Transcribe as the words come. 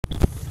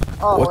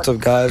What's up,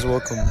 guys?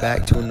 Welcome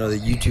back to another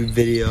YouTube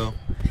video,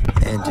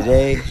 and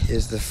today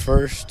is the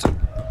first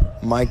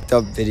mic'd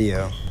up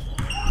video.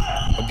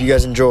 Hope you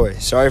guys enjoy.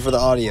 Sorry for the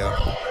audio.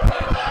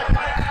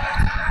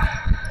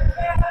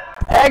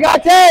 Hey, I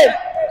got 10!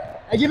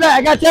 Hey, give back,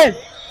 I got 10!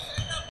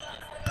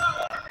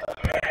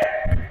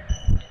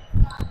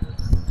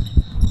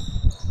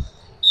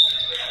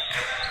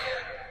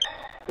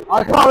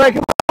 Oh, come on, Ray,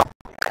 come on!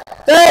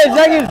 10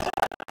 seconds!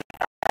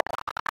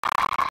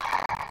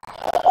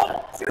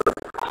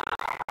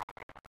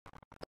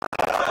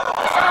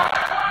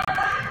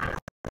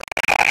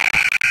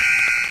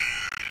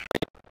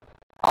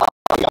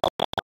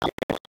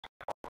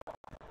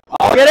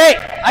 I get it!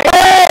 I get it!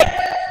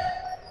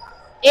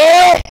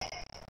 Yeah!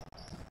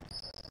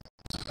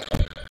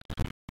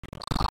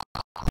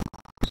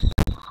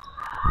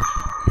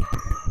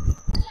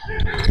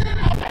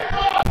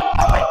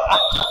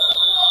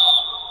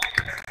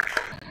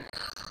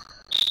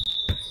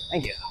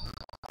 Thank you.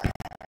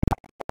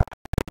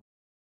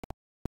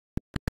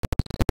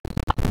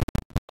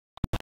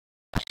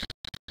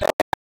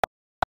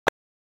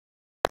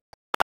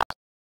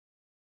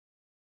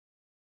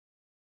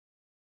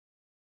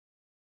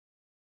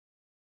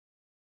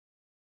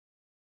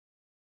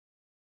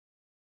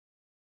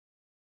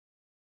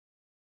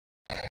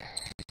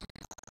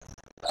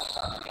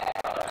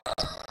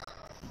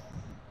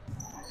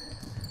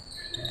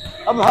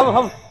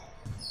 Hum.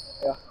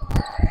 Yeah.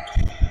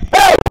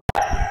 Hey!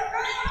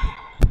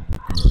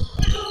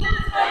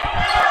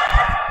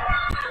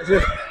 That's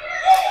it.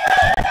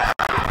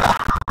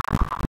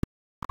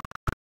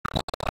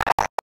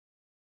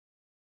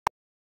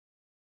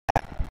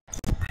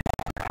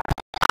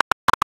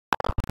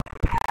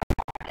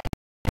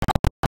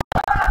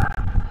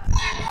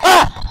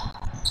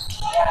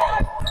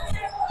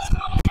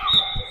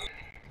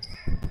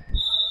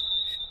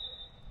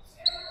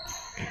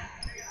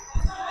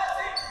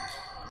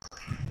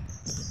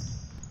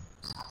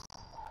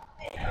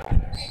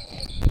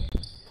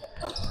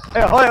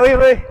 Hey,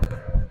 wait.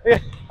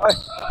 Hey,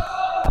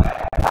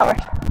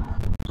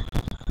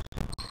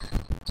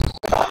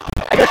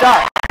 good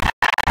shot.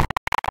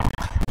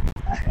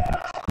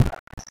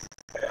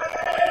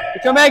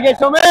 Get your man.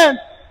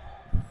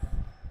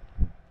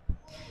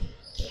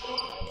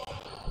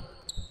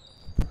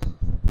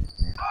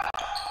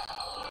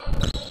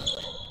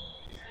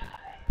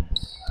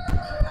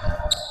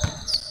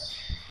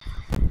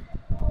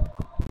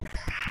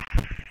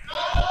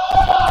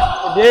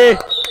 Good.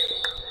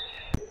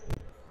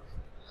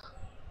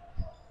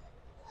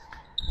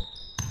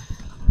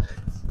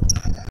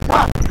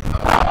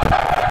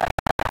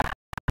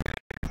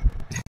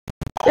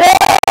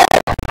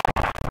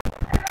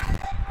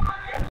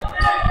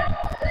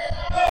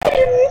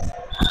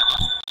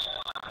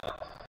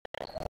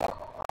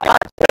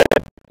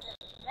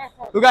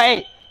 Who got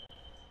 8?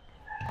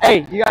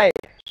 Hey, you got 8.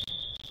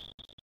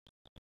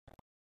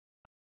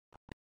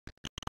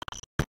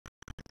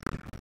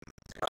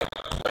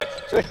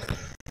 Switch.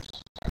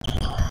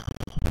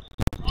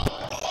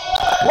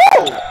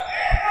 Whoa!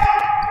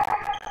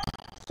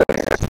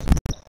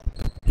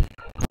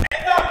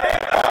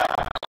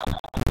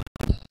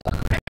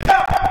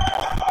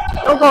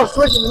 Don't go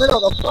switch in the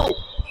middle of the fight.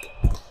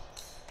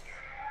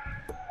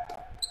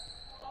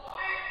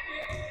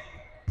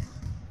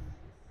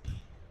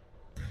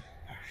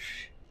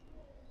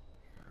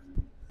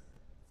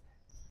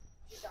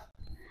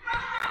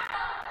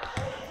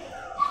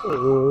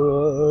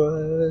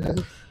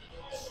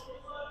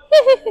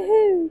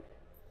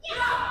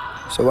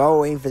 So while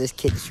we're waiting for this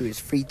kid to shoot his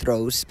free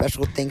throws,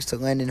 special thanks to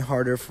Landon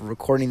Harder for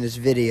recording this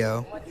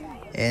video.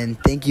 And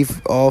thank you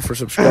all for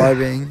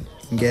subscribing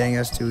and getting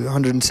us to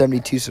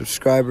 172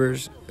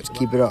 subscribers. Let's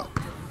keep it up.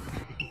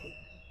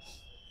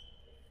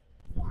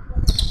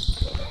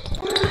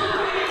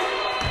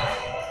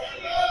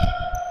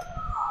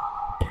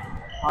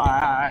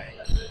 Alright.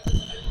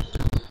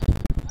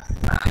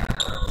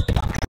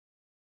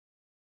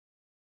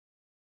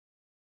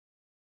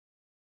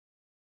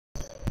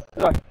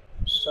 Come.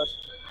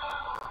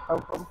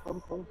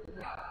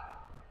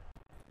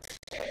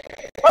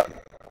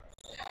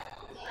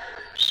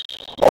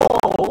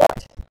 Oh,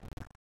 what?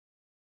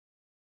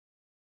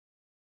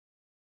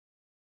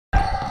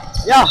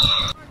 Yeah.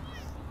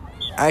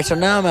 Alright, so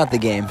now I'm at the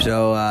game.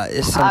 So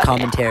this is some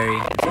commentary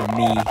from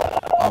me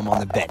while I'm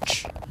on the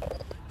bench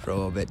for a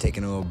little bit,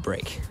 taking a little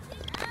break.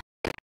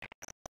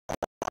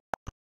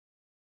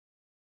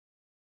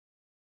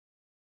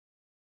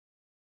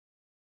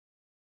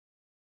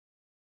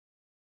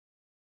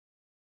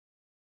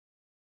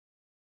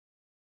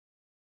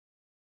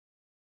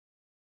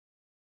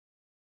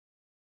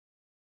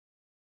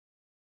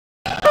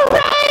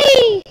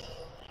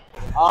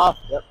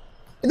 Yep.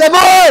 Get that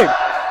board!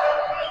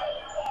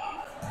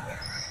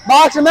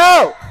 Box him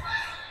out!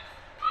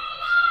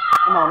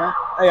 Come on, man.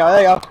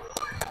 There you go.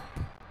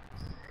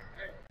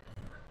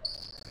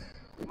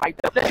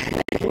 Mic'd up there.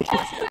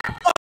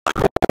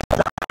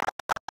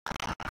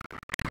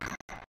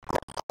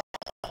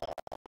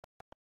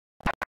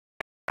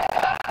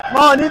 Come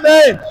on,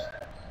 defense!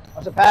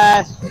 What's a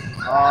pass?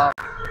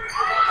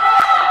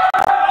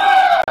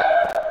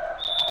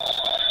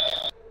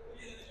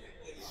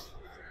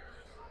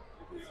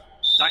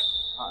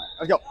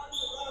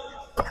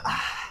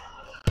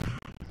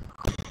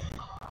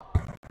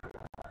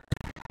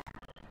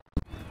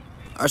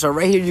 Alright, so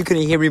right here you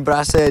couldn't hear me, but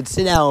I said,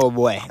 sit down, little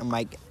boy. I'm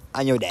like,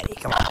 I'm your daddy.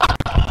 Come on.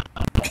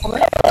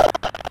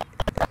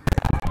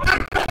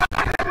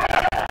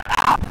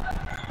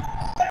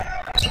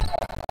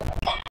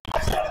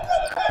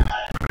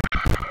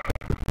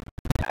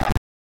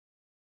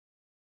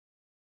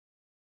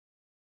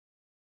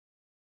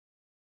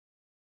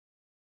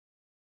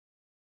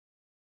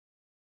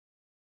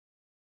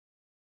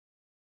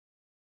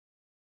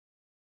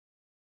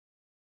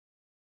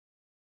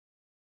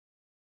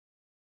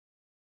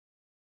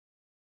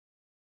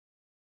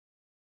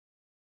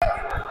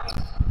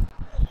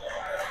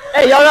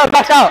 Hey, y'all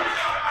back out.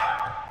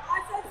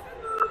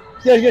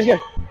 Good.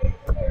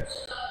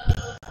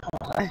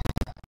 Play.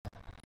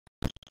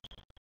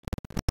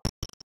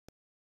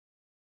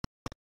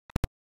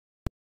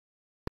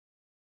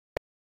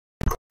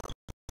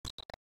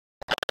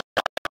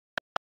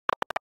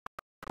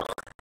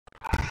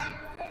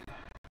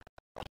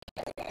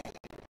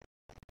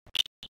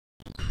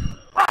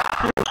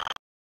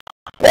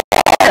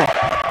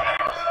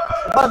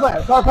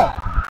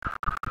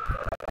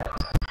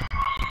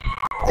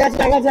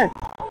 I got 10.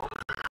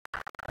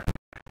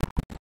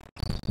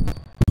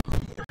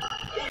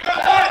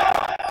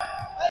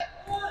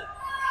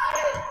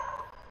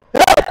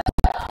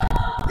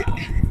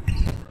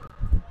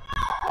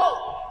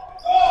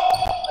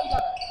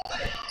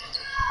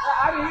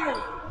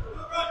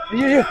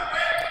 You.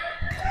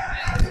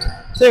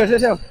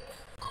 Stay.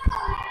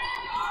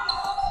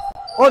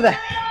 Hold that.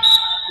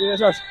 You guys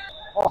first.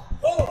 Oh.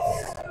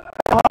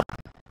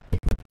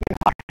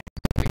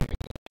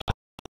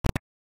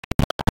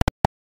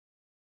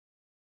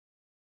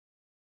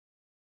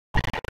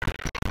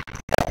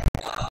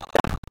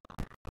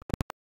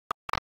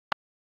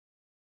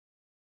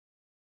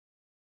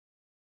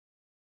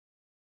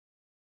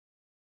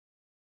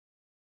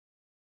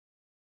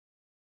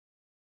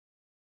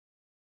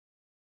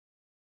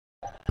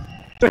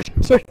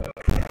 Switch.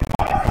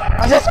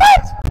 I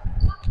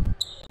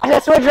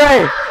said switch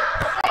right.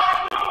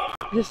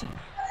 Just.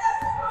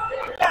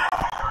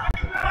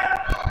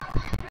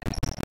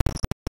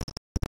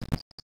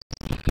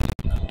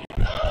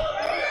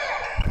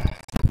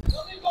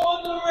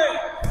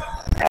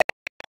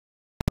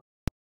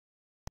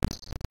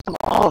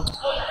 Oh.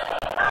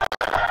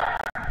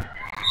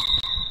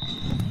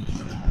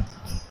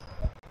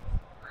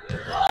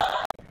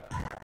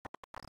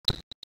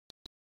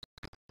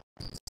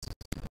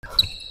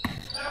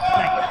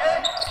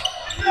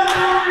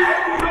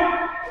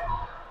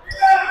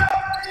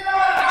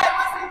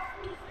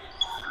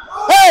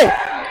 Hey!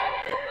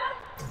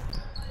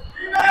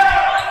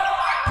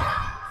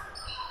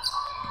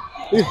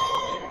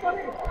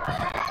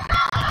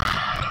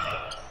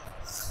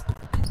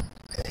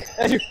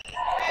 That's you.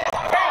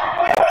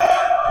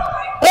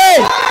 Hey!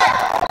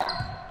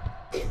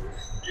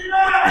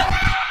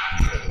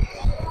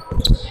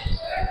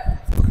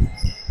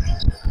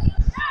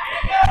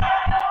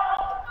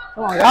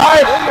 Come on,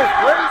 guys!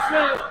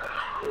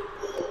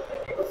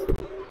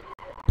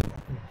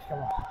 Come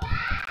on.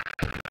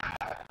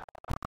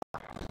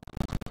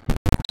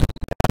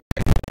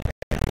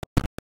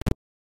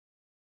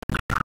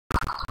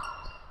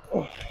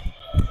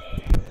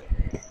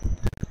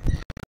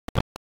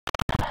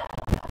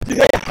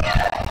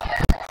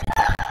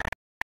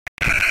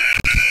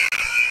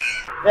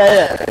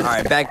 Yeah. All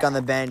right, back on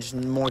the bench.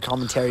 More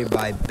commentary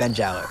by Bench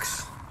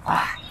Alex.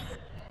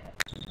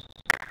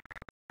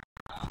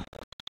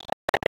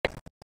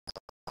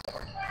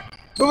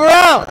 Move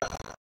around.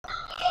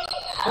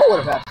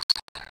 What have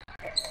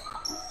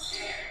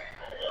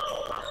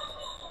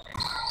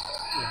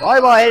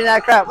volleyball hitting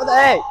that crap. What the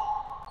heck?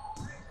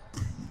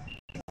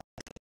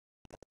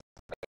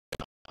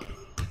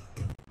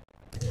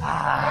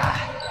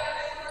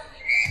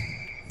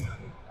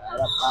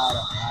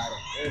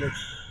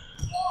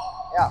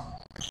 Yeah.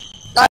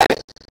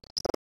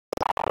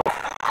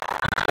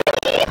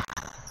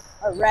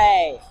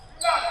 Hooray.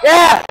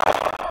 Yeah.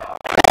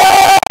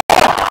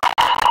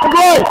 Good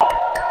boy.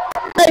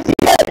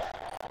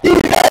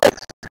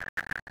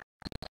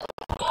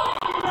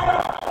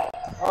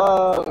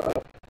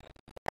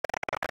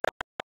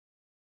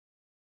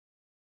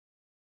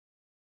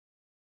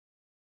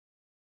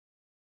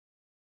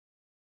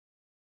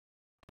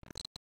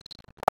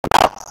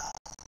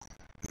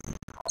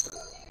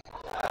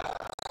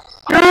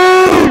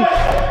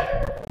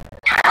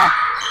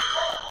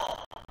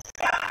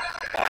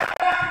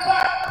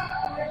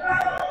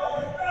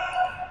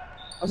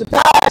 What's a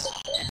pass?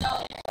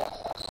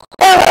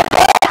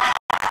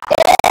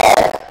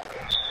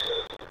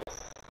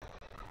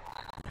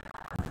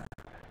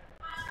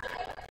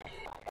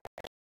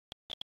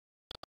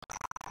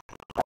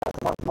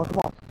 Come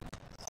on.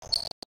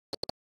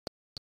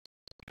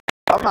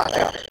 I'm not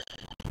there.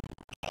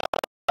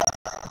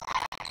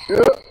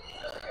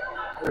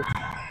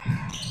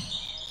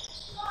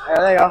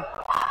 There you go.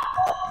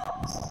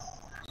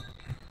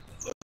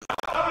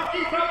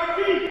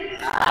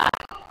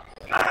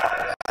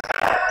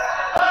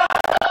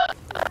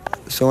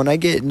 So when I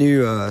get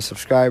new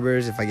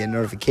subscribers, if I get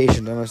notifications,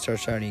 I'm going to start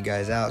shouting you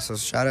guys out. So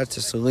shout out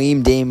to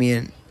Salim,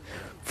 Damien,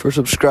 for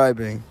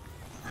subscribing.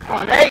 Come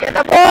on, Nate, get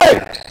the boy!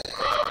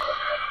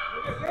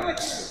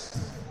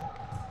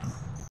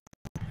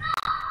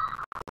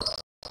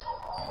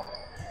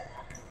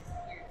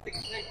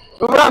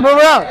 Move around, move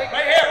around! Right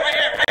here, right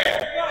here, right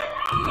here!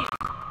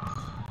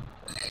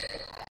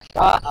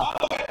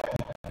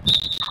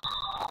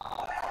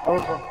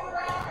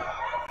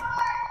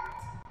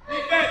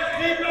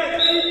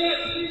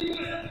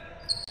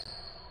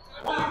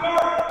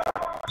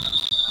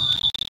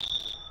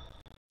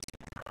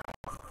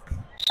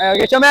 Hey,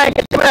 get your man,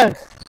 get your man!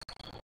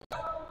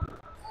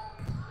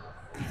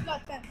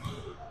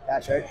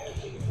 That's right.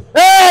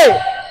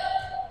 Hey!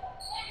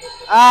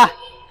 Ah,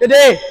 good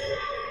day!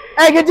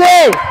 Hey, good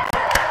day!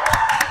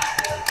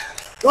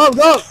 Go,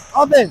 go,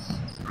 open!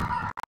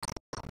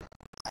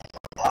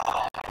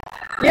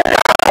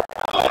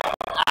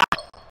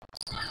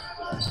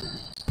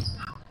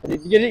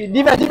 Get it,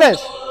 defense,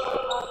 defense!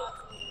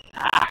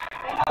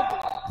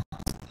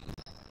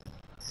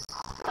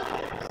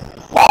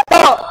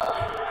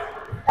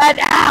 And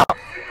out!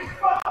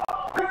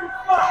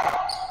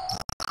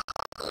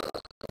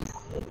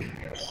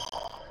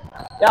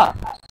 Yeah.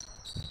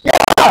 Yeah!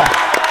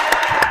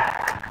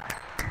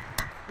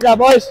 Yeah,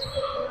 boys.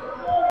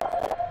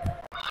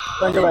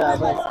 Don't go right now,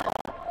 boys.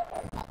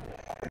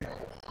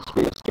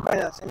 Keep right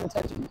now, same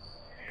attention.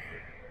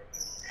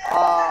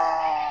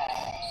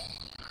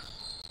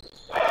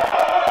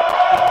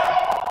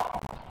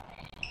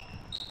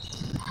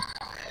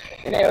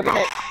 Good Nate, good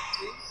Nate.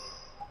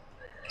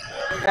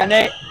 Yeah,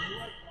 Nate.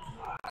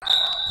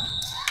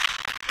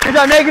 Good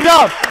job, Nate, good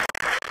job.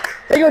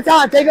 Take your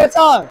time, take your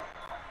time.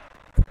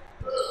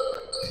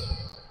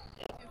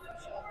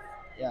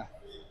 Yeah.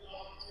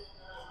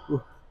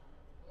 Ooh.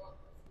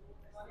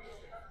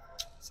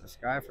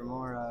 Subscribe for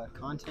more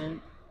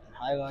content and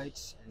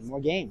highlights and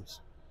more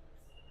games.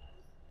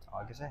 That's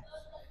all I can say.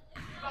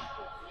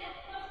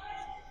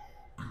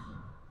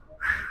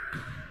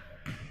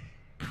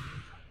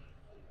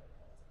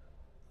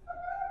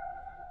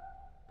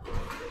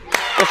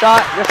 Good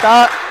shot, good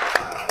shot.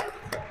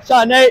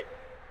 Shot, Nate.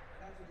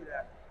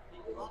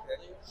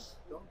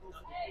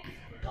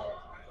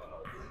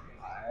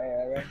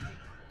 All right.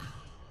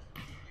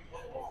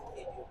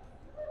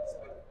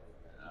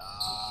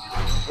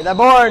 Get that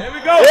board. Here we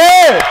go.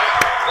 Yeah.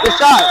 Good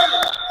shot.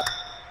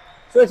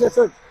 Switch, switch,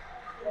 switch.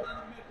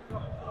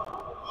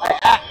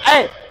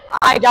 Hey,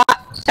 I got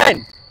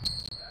 10.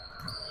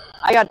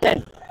 I got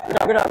 10.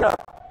 Good up, good up, good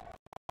up.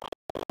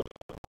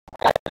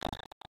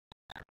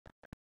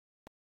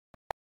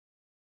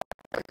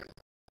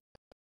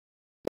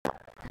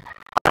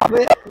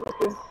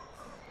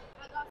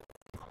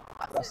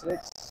 I got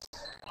 6.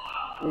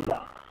 Here we go.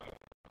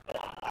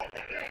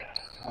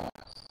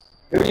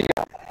 Here we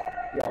go.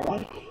 You got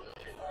 1?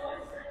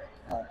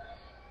 Right.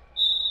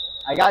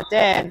 I got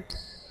 10.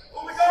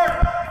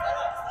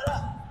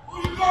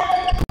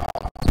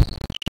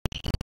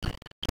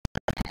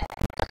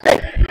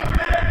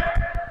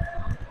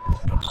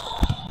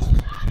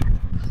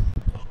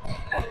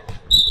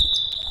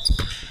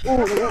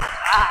 Ooh,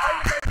 ah.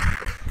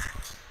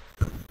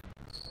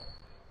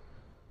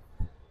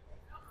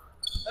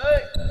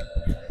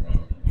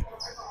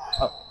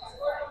 Oh.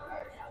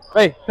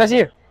 Wait, pass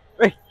here.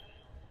 Wait.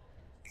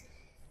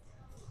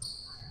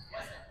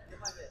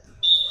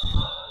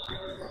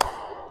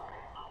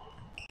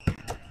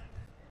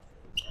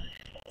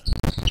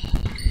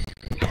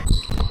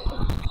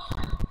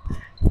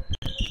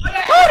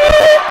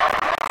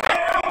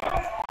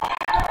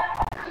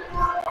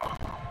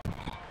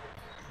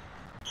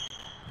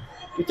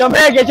 Get your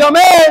man, get your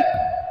man!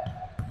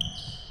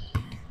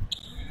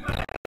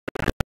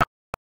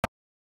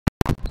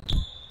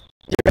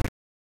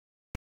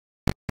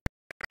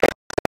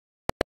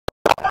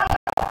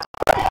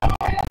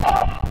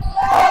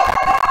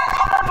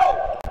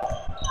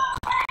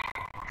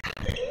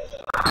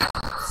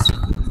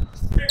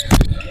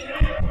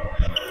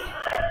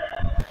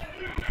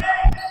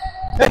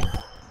 Hey!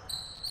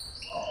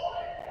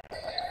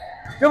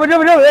 Dribble,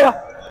 dribble, dribble, there you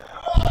go.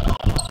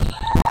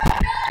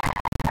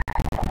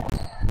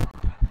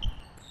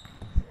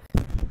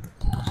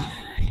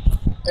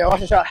 Hey,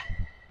 watch the shot.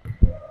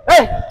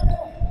 Hey!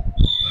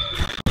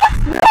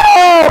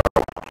 No!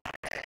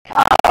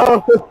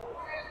 Oh!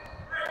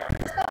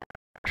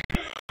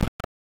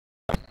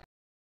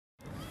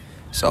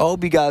 So I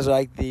hope you guys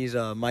like these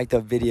mic'd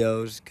up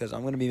videos because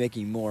I'm going to be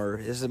making more.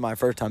 This is my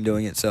first time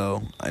doing it,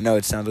 so I know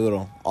it sounds a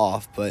little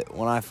off, but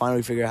when I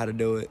finally figure out how to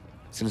do it,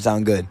 it's going to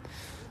sound good.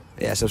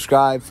 Yeah,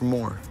 subscribe for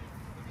more.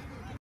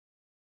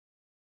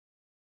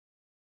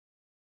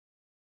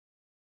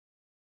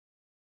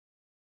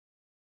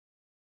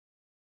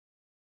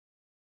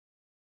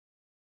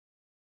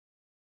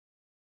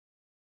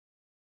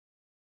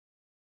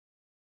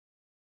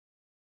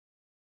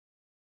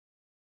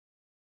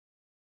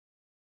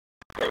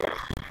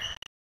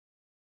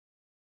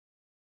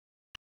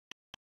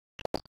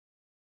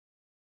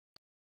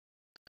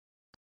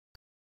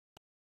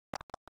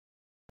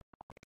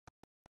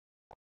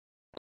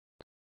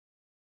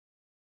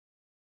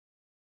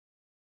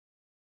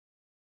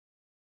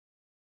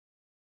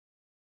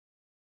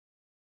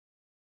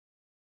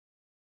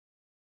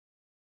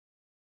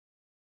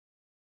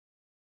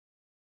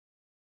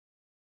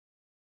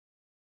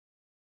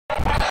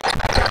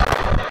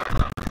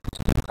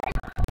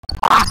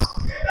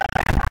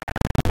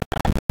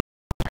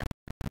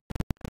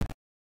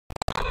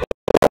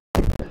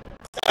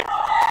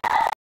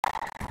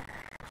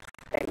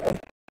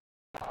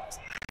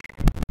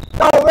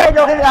 No, Ray,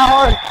 don't hit it that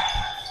hard.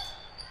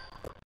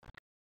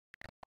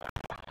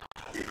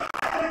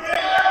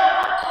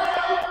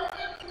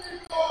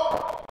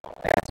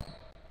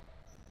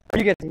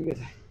 You get it, you get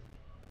it.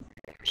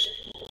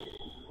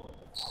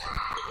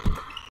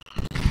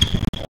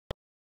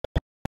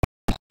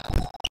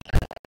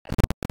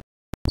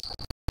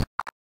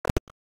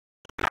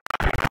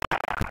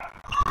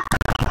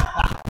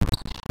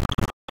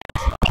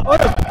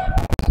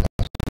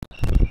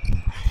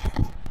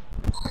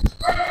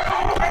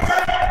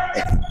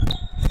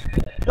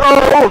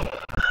 No!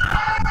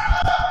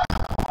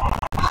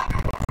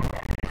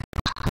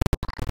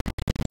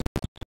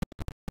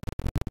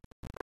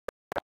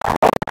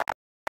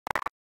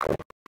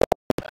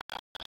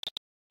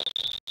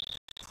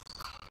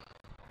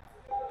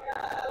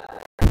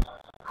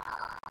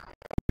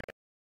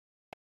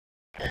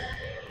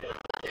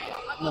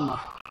 No.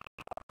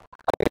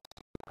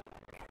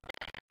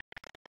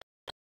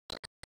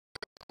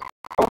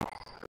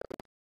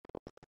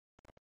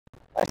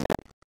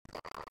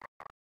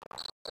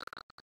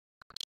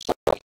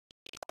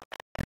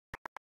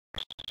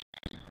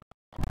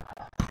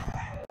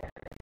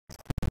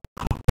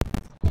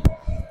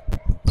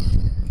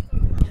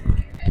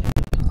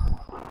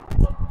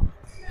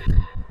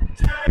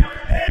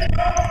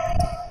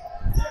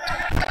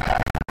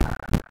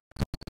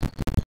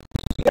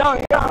 Get on,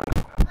 get on.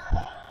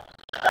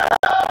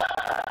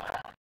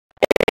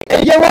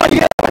 Hey, get on,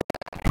 get on.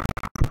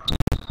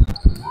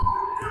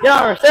 Get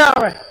on, stay on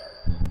her.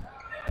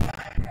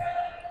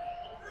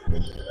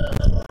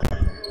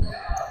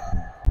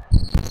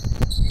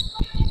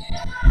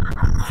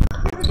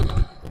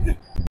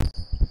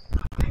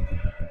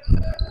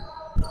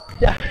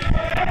 Yeah.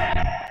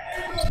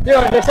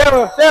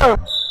 Zero.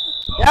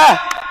 Yeah.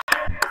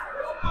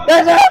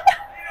 That's it.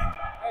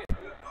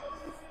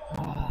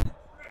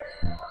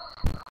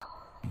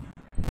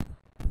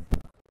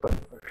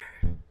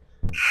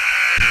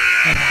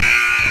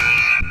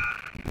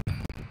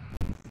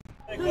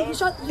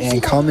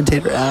 And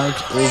commentator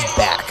Alex is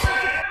back.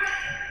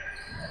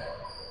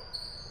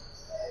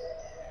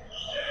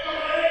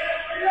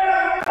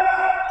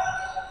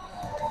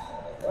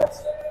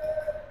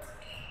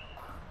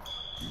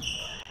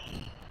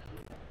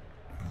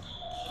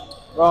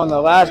 Bro, in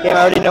the last game, I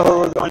already know who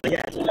we're going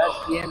against. So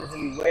that's the end is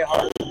going to be way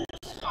harder than this.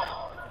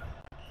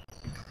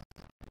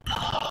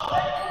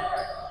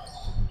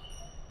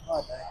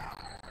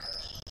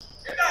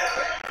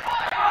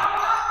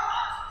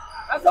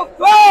 That's a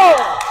goal!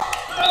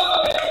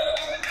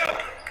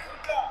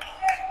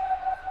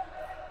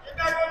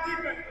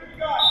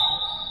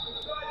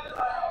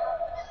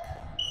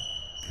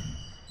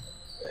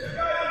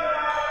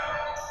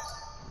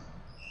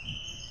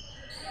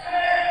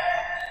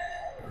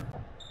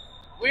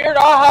 Weird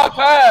aha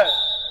pass.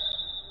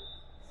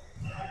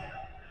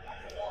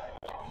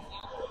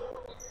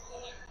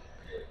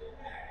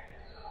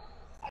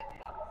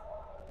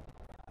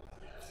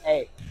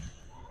 Hey.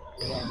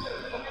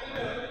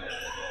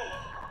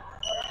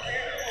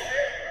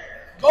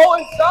 Go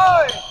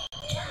inside.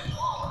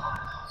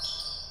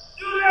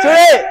 Shoot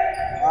it.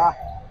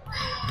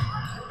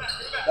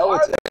 That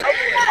was it.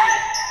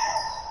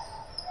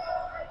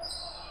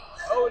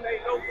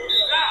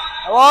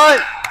 Come on.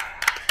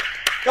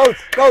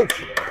 Coach.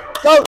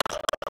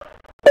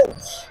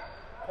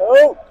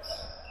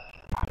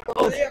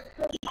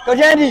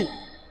 Coach Andy.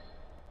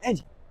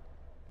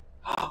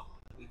 Oh.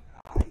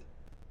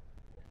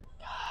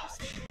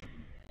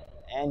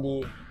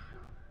 Andy.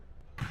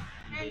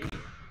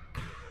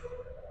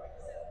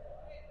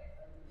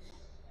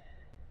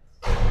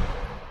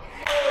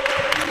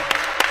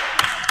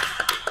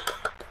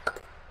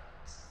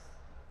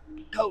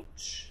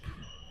 Coach.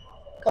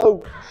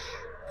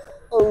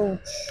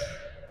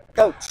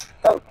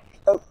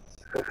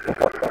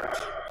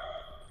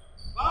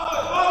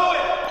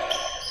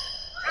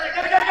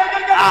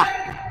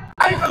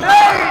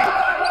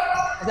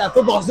 I got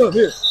football stuff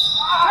here.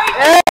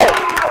 Hey!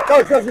 Go.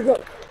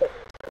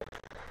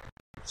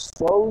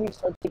 Slowly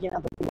start taking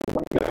out the people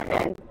when you're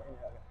in.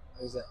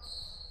 What is that?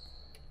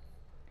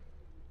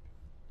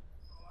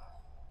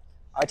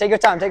 Alright, take your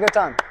time.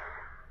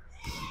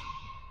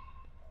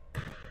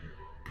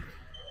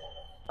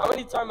 How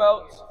many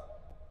timeouts?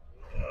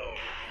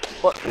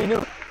 What we do?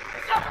 I'm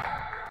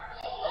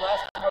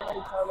asking how many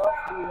timeouts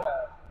do we have?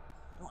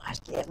 Don't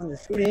ask it when you're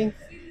shooting.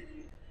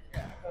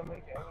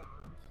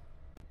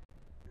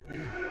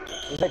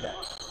 Just like that.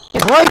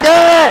 It's right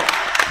there!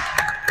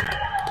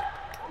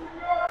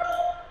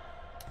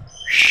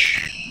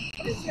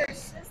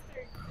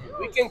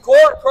 We can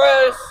court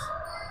press.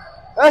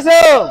 Press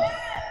him!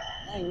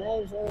 We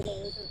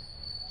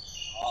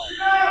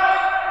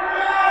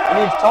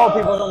need tall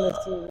people on this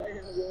team.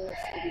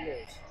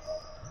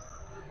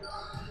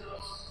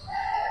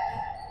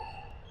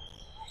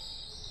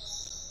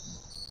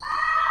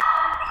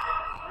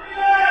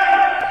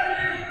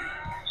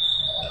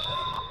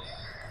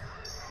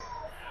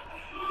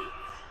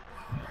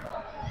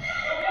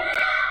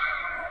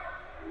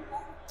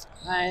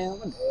 Man,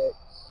 I'm dead.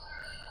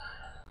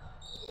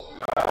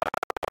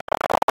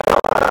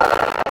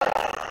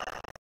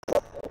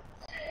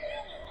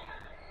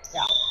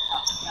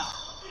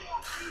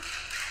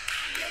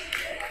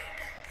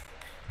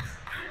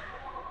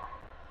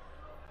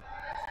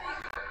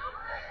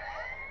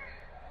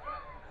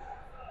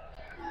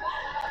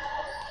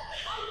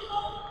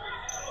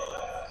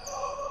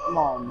 Come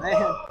on,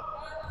 man.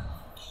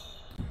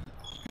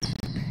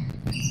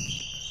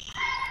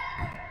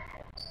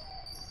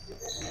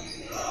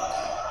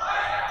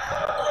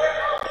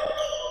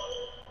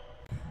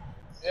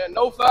 Yeah,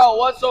 no foul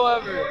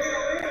whatsoever.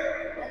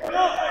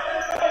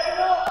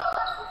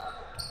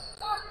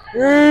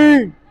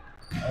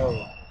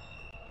 Oh.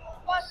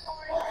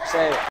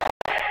 Say it.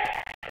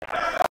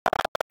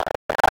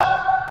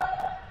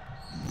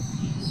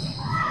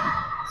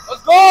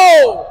 Let's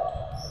go!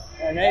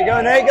 Go, Nate,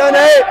 go, Nate, go,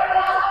 Nate!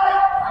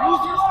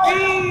 Use your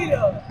speed!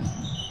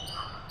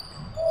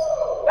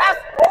 That's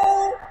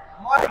oh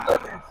my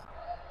goodness.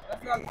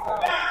 That's not a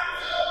foul.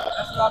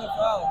 That's not a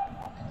foul.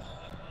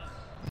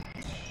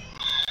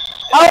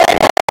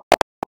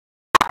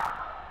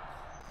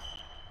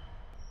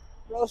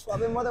 Bro,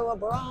 swapping mother with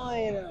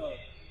Brian.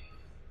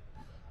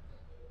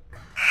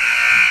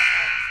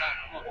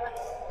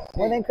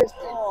 More than Chris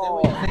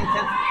Paul.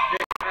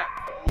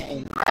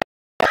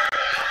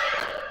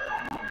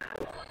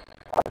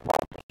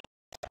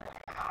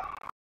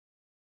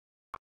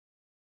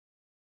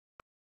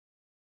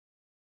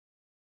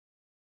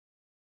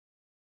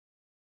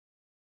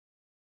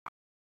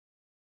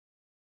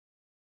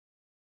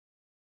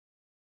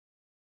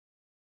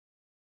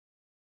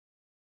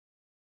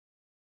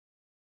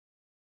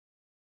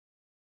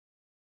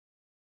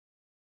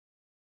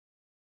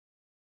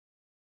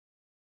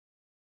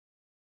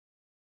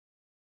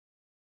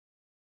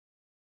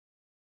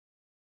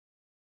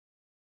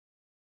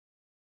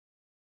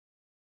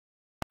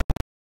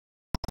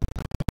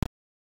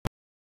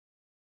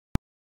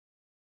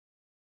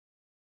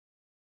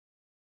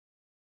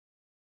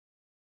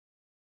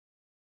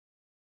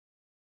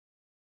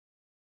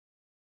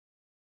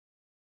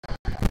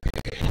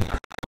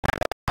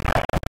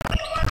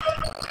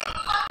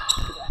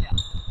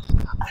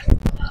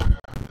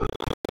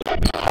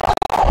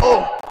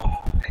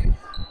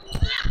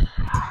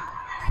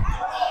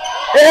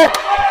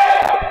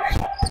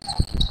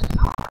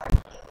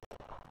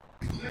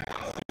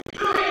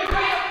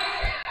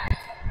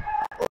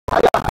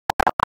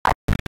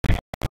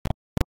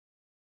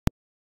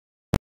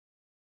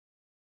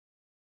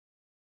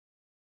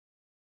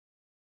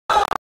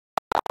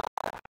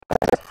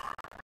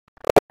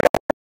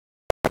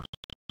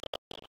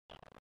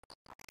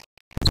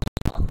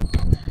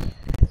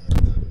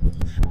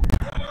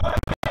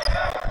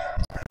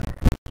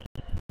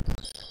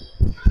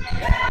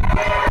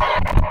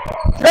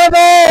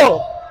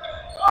 Dribble!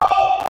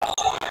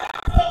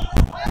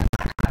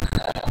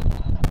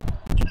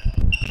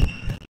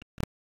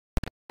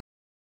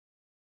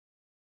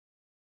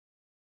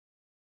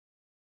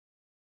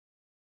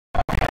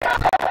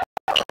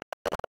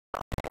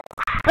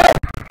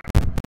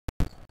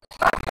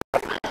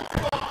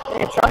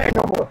 Ain't trying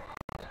no more.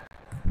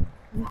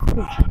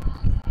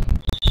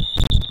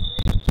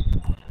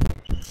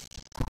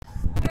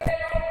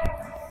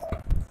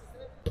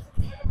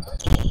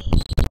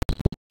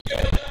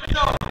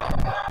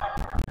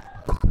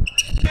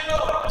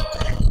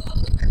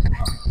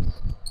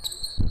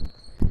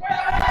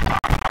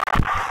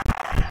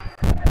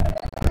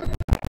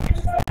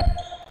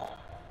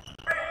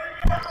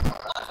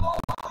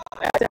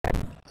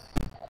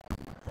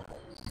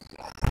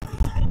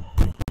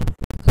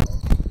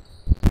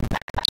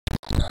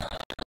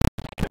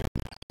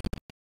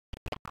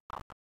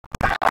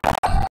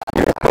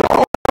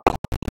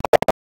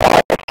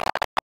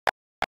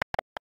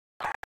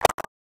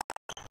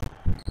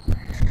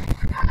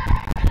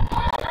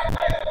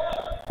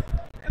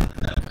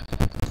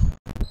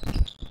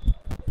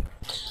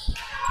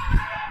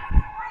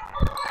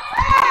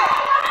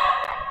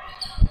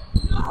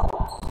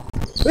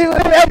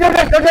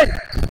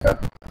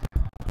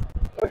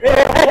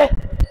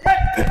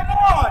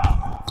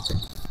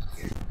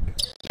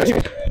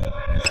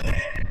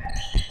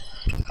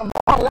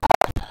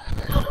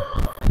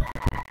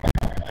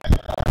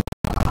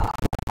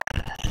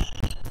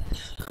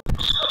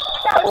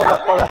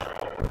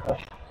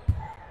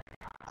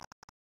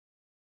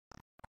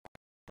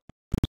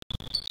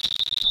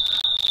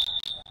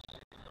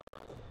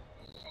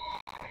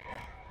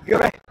 Get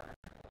ready.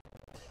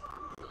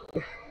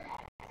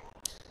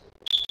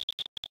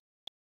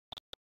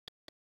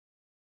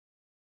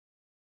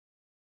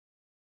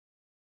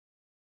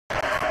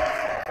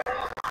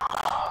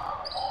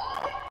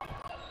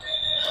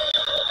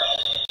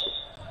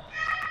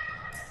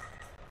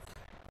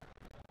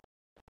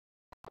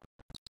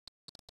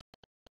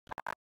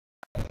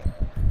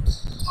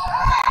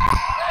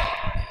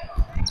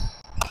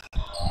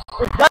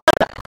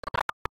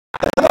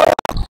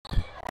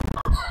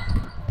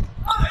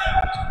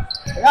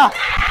 Yeah.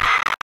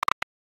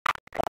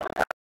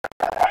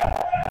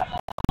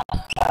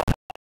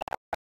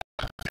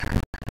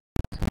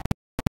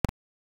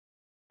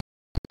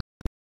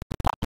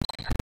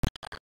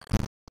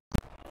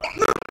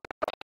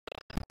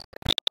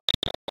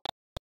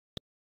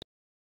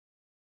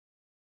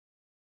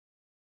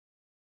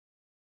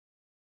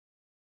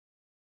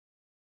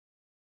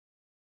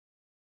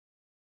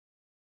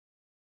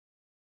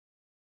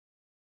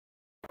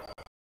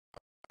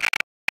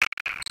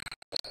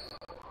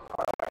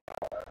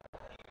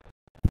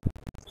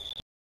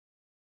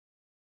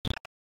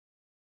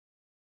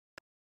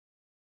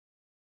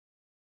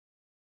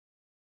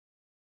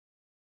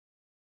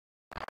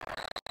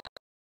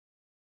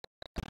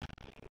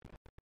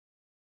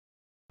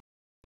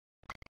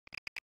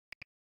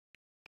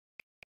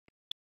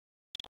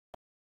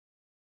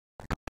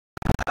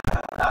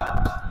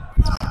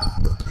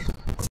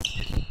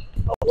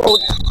 Oh,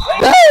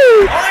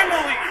 hey!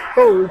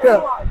 Holy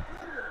cow.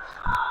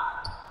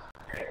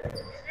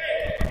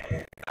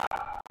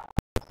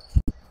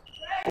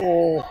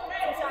 Oh.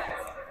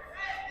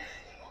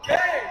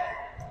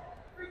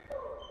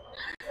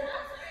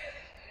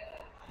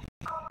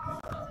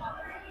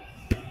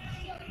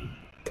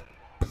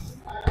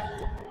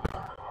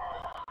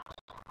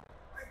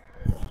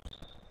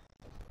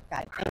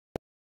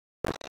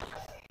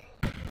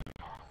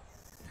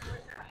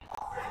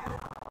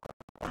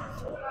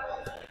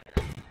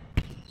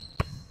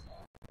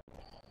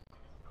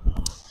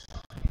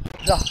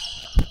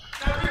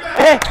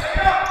 Hey!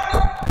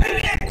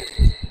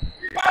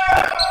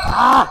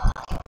 Ah!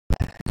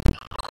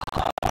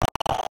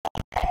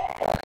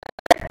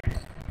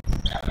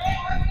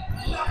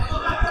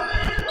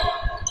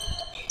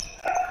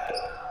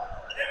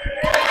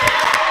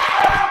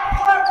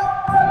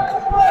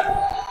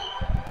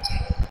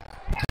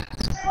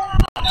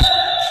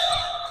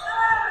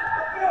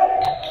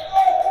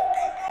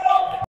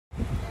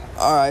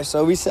 Alright,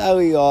 so we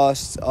sadly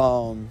lost.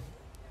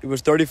 It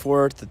was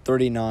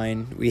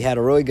 34-39. We had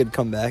a really good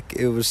comeback.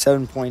 It was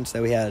 7 points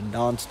that we had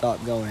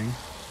non-stop going in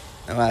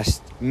the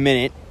last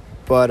minute.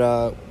 But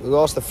we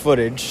lost the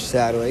footage,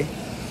 sadly.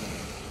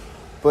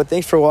 But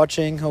thanks for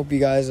watching. Hope you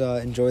guys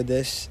enjoyed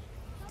this.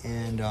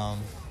 And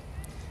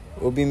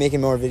we'll be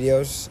making more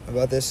videos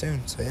about this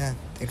soon. So yeah,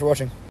 thanks for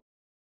watching.